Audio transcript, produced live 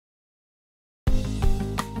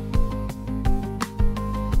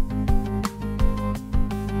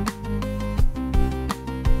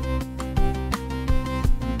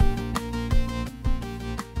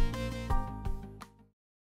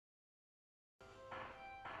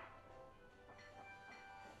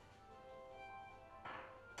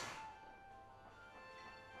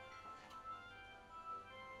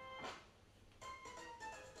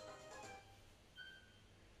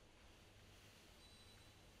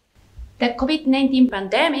The COVID-19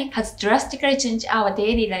 pandemic has drastically changed our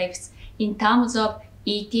daily lives in terms of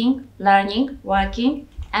eating, learning, working,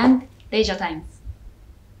 and leisure times.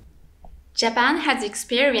 Japan has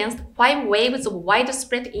experienced 5 waves of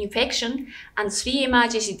widespread infection and 3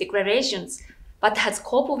 emergency declarations, but has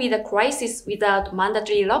coped with the crisis without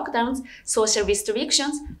mandatory lockdowns, social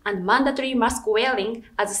restrictions, and mandatory mask wearing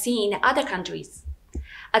as seen in other countries.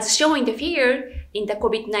 As shown in the figure, in the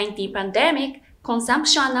COVID-19 pandemic,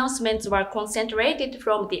 consumption announcements were concentrated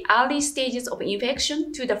from the early stages of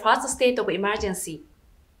infection to the first state of emergency.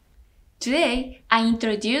 Today, I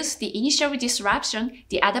introduce the initial disruption,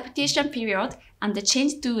 the adaptation period, and the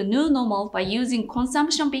change to a new normal by using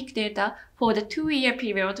consumption big data for the 2-year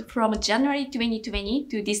period from January 2020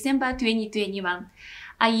 to December 2021.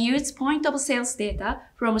 I use point of sales data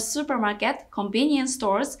from supermarket, convenience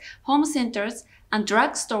stores, home centers, and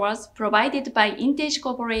drug stores provided by Intage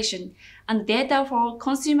Corporation, and data for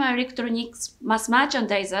consumer electronics mass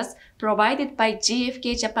merchandisers provided by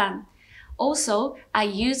GfK Japan. Also, I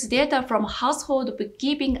use data from household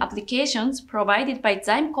bookkeeping applications provided by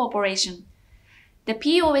Zyme Corporation. The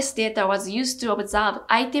POS data was used to observe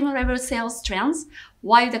item-level sales trends,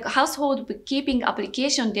 while the household bookkeeping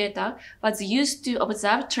application data was used to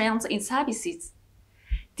observe trends in services.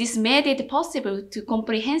 This made it possible to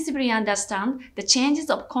comprehensively understand the changes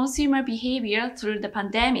of consumer behavior through the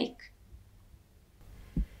pandemic.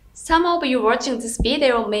 Some of you watching this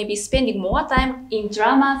video may be spending more time in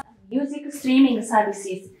dramas, music streaming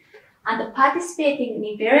services, and participating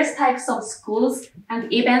in various types of schools and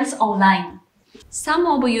events online. Some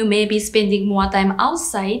of you may be spending more time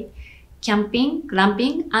outside, camping,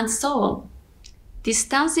 glamping, and so on.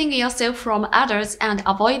 Distancing yourself from others and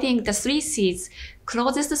avoiding the 3 C's,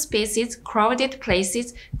 closest spaces, crowded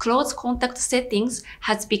places, close contact settings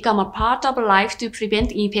has become a part of life to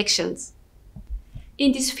prevent infections.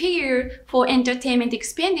 In this figure, for entertainment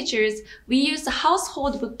expenditures, we use the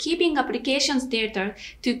household bookkeeping applications data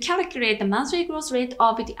to calculate the monthly growth rate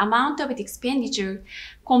of the amount of the expenditure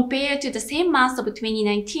compared to the same month of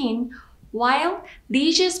 2019, while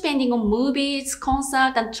leisure spending on movies,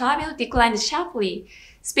 concerts, and travel declined sharply.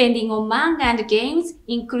 Spending on manga and games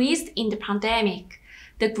increased in the pandemic.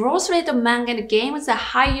 The growth rate of manga and games are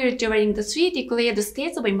higher during the 3 declared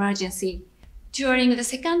states of emergency. During the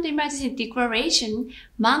second emergency declaration,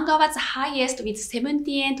 manga was highest with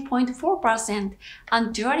 78.4%,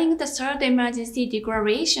 and during the third emergency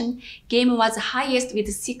declaration, game was highest with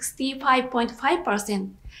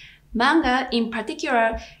 65.5%. Manga, in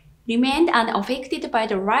particular, remained unaffected by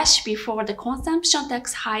the rush before the consumption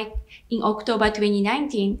tax hike in October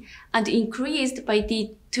 2019 and increased by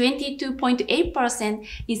 22.8%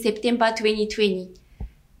 in September 2020.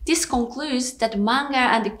 This concludes that manga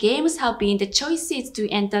and games have been the choices to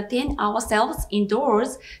entertain ourselves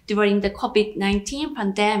indoors during the COVID-19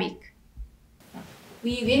 pandemic.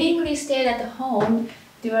 We willingly stayed at home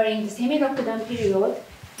during the semi-lockdown period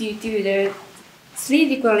due to the 3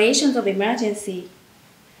 declarations of emergency.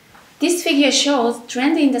 This figure shows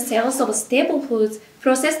trend in the sales of staple foods,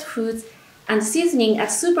 processed foods, and seasoning at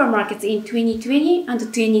supermarkets in 2020 and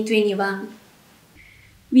 2021.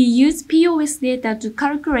 We use POS data to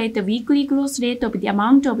calculate the weekly growth rate of the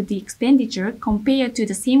amount of the expenditure compared to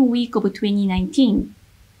the same week of 2019.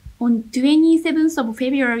 On 27th of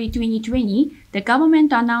February 2020, the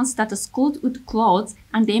government announced that the schools would close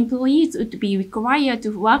and the employees would be required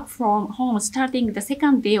to work from home starting the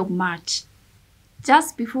 2nd day of March.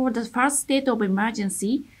 Just before the first state of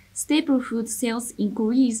emergency, staple food sales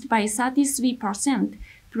increased by 33%,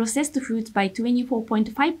 processed foods by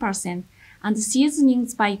 24.5%, and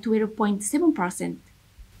seasonings by 12.7%.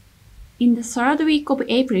 In the 3rd week of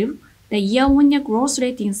April, the year-on-year growth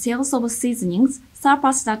rate in sales of seasonings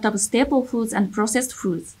surpassed that of staple foods and processed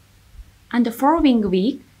foods. And the following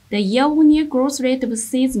week, the year-on-year growth rate of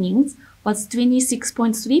seasonings was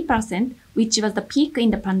 26.3%, which was the peak in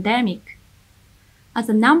the pandemic. As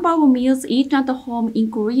the number of meals eaten at home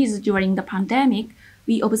increased during the pandemic,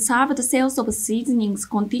 we observed the sales of seasonings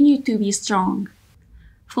continue to be strong.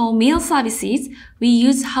 For meal services, we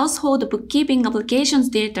use household bookkeeping applications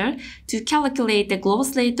data to calculate the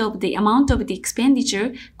growth rate of the amount of the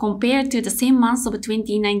expenditure compared to the same month of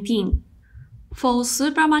 2019. For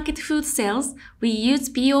supermarket food sales, we use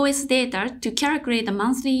POS data to calculate the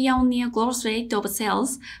monthly year-on-year growth rate of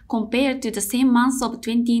sales compared to the same month of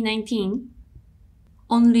 2019.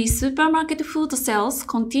 Only supermarket food sales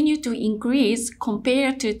continue to increase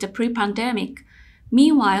compared to the pre-pandemic.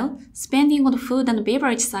 Meanwhile, spending on food and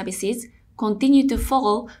beverage services continued to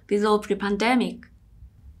fall below pre-pandemic.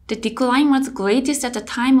 The decline was greatest at the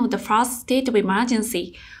time of the first state of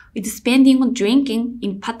emergency, with spending on drinking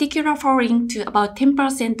in particular falling to about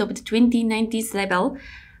 10% of the 2019's level,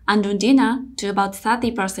 and on dinner to about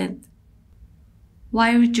 30%.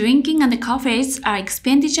 While drinking and cafes are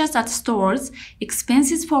expenditures at stores,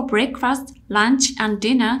 expenses for breakfast, lunch, and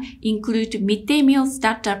dinner include midday meals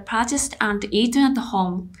that are purchased and eaten at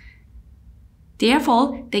home.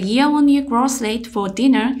 Therefore, the year-on-year growth rate for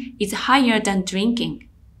dinner is higher than drinking.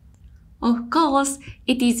 Of course,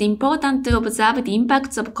 it is important to observe the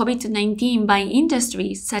impacts of COVID-19 by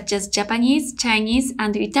industries such as Japanese, Chinese,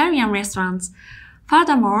 and Italian restaurants.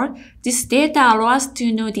 Furthermore, this data allows us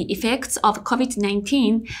to know the effects of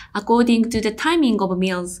COVID-19 according to the timing of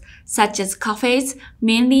meals, such as cafes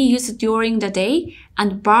mainly used during the day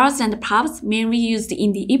and bars and pubs mainly used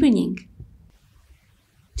in the evening.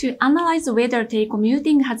 To analyze whether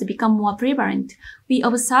telecommuting has become more prevalent, we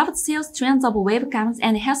observed sales trends of webcams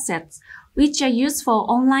and headsets, which are used for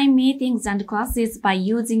online meetings and classes by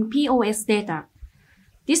using POS data.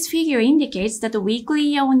 This figure indicates that the weekly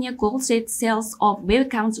year-on-year growth rate sales of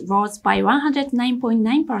webcams rose by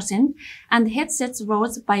 109.9% and headsets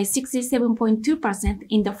rose by 67.2%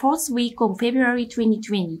 in the fourth week of February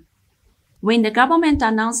 2020. When the government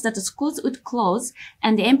announced that the schools would close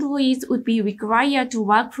and the employees would be required to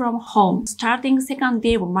work from home starting second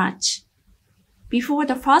day of March. Before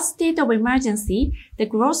the first state of emergency, the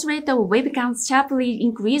growth rate of webcams sharply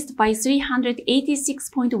increased by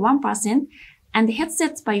 386.1% and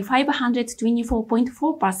headsets by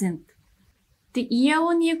 524.4%. The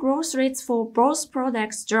year-on-year growth rates for both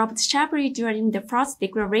products dropped sharply during the first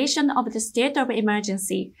declaration of the state of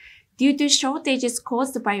emergency due to shortages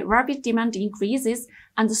caused by rapid demand increases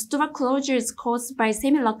and store closures caused by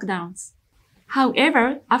semi-lockdowns.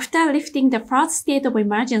 However, after lifting the first state of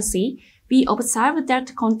emergency, we observed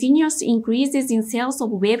that continuous increases in sales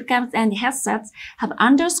of webcams and headsets have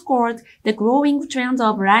underscored the growing trend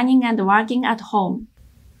of learning and working at home.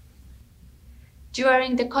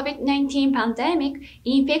 During the COVID-19 pandemic,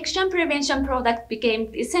 infection prevention products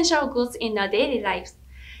became essential goods in our daily lives.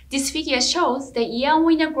 This figure shows the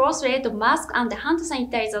year-on-year growth rate of mask and hand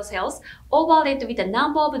sanitizer sales overlaid with the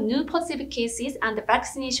number of new positive cases and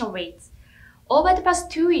vaccination rates. Over the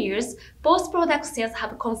past 2 years, both product sales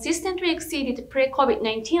have consistently exceeded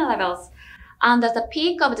pre-COVID-19 levels. And at the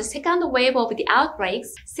peak of the second wave of the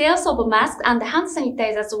outbreaks, sales of masks and hand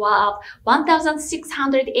sanitizers were up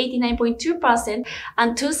 1,689.2%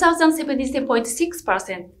 and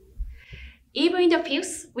 2,077.6%. Even in the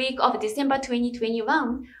fifth week of December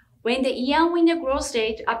 2021, when the year-on-year growth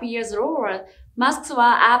rate appears lower, masks were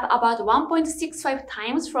up about 1.65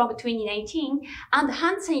 times from 2019, and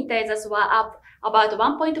hand sanitizers were up about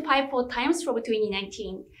 1.54 times from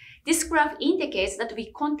 2019. This graph indicates that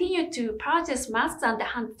we continue to purchase masks and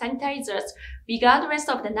hand sanitizers regardless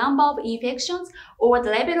of the number of infections or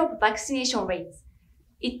the level of vaccination rates.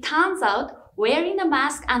 It turns out wearing a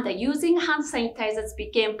mask and using hand sanitizers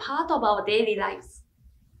became part of our daily lives.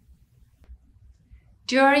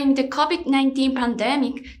 During the COVID-19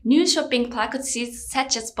 pandemic, new shopping practices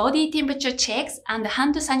such as body temperature checks and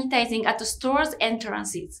hand sanitizing at stores'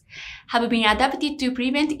 entrances have been adapted to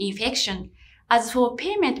prevent infection. As for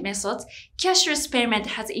payment methods, cashless payment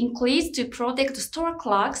has increased to protect store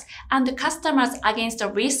clerks and customers against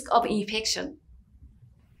the risk of infection.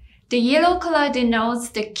 The yellow color denotes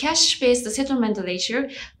the cash-based settlement ratio,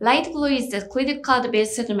 light blue is the credit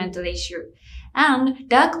card-based settlement ratio, and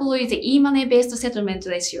dark blue is the e-money-based settlement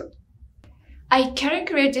ratio. I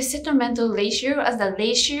calculate the settlement ratio as the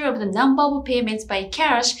ratio of the number of payments by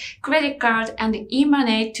cash, credit card, and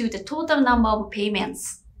e-money to the total number of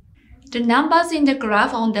payments. The numbers in the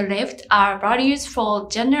graph on the left are values for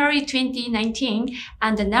January 2019,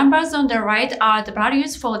 and the numbers on the right are the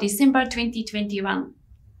values for December 2021.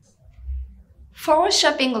 4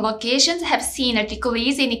 shopping locations have seen a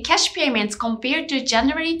decrease in cash payments compared to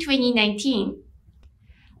January 2019.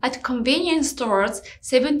 At convenience stores,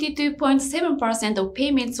 72.7% of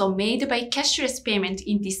payments were made by cashless payment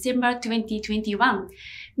in December 2021.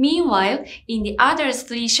 Meanwhile, in the other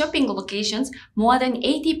 3 shopping locations, more than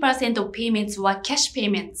 80% of payments were cash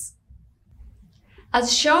payments.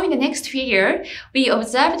 As shown in the next figure, we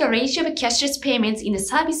observe the ratio of cashless payments in the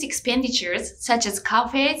service expenditures such as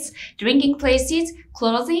cafes, drinking places,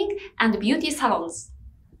 clothing, and beauty salons.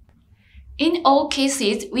 In all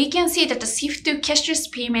cases, we can see that the shift to cashless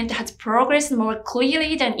payment has progressed more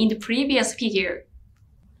clearly than in the previous figure.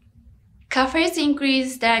 Cafes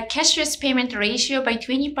increased the cashless payment ratio by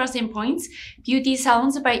 20% points, beauty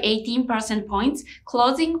salons by 18% points,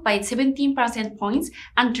 clothing by 17% points,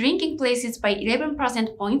 and drinking places by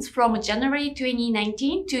 11% points from January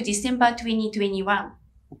 2019 to December 2021.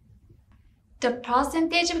 The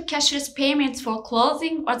percentage of cashless payments for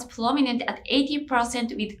clothing was prominent at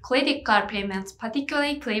 80% with credit card payments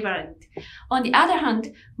particularly prevalent. On the other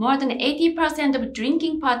hand, more than 80% of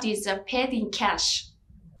drinking parties are paid in cash.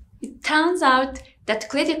 It turns out that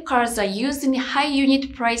credit cards are used in high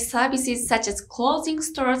unit price services such as clothing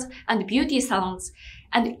stores and beauty salons,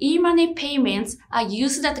 and e-money payments are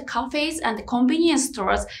used at cafes and convenience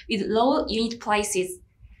stores with low unit prices.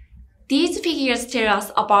 These figures tell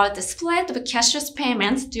us about the spread of cashless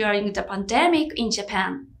payments during the pandemic in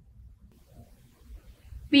Japan.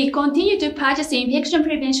 We continue to purchase infection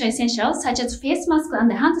prevention essentials such as face masks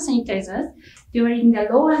and hand sanitizers during the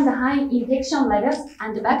low and high infection levels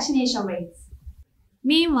and vaccination rates.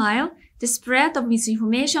 Meanwhile, the spread of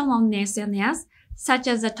misinformation on SNS, such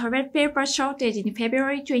as the toilet paper shortage in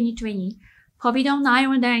February 2020, povidone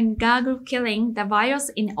iodine gargle killing the virus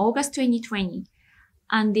in August 2020,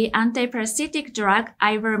 and the antiparasitic drug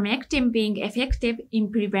ivermectin being effective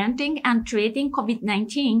in preventing and treating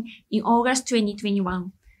COVID-19 in August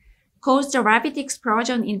 2021, caused a rapid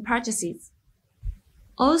explosion in purchases.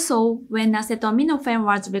 Also, when acetaminophen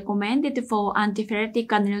was recommended for antipyretic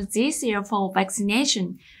analgesia for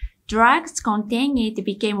vaccination, drugs containing it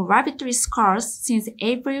became rapidly scarce since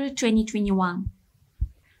April 2021.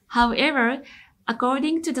 However,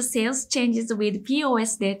 according to the sales changes with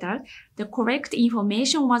POS data, the correct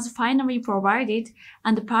information was finally provided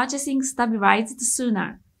and purchasing stabilized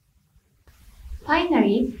sooner.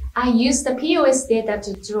 Finally, I used the POS data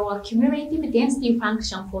to draw a cumulative density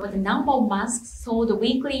function for the number of masks sold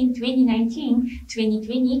weekly in 2019,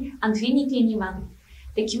 2020, and 2021.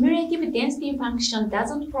 The cumulative density function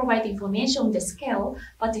doesn't provide information on the scale,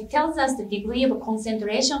 but it tells us the degree of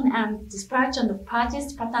concentration and dispersion of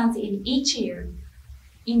purchase patterns in each year.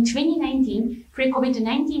 In 2019,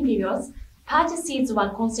 pre-COVID-19 periods, purchases were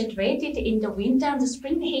concentrated in the winter and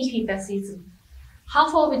spring hay fever season.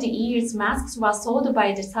 Half of the year's masks were sold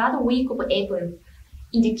by the third week of April,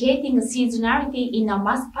 indicating a seasonality in our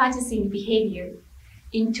mask purchasing behavior.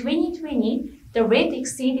 In 2020, the rate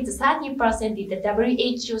exceeded 30% in the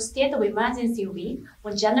WHO State of Emergency Week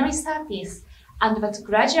on January 30th, and was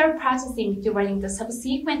gradual purchasing during the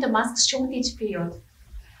subsequent mask shortage period.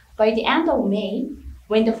 By the end of May,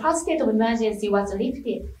 when the first state of emergency was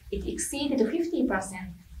lifted, it exceeded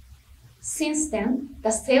 50%. Since then,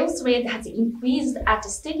 the sales rate has increased at a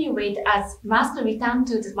steady rate as masks return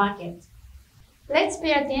to the market. Let's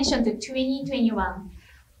pay attention to 2021.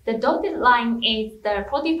 The dotted line is the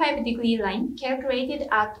 45-degree line calculated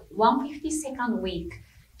at 152nd week.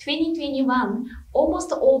 2021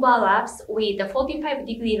 almost overlaps with the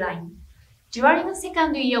 45-degree line. During the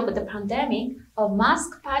second year of the pandemic, our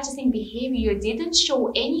mask purchasing behavior didn't show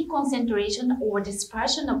any concentration or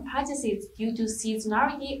dispersion of purchases due to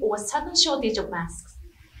seasonality or sudden shortage of masks.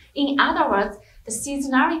 In other words, the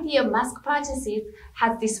seasonality of mask purchases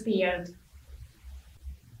has disappeared.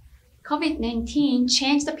 COVID-19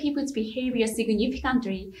 changed the people's behavior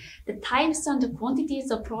significantly. The types and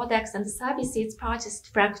quantities of products and services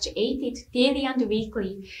purchased fluctuated daily and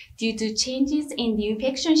weekly due to changes in the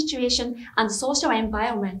infection situation and social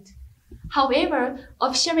environment. However,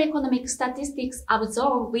 official economic statistics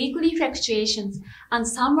observe weekly fluctuations, and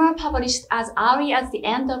some were published as early as the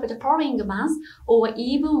end of the following month or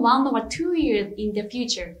even 1 or 2 years in the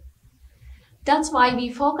future. That's why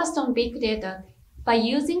we focused on big data. By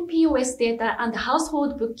using POS data and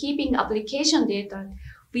household bookkeeping application data,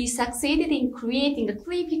 we succeeded in creating a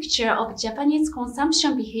clear picture of Japanese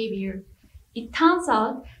consumption behavior. It turns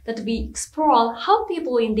out that we explore how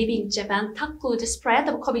people in living Japan tackle the spread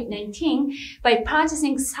of COVID-19 by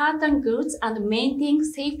purchasing certain goods and maintaining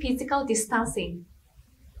safe physical distancing.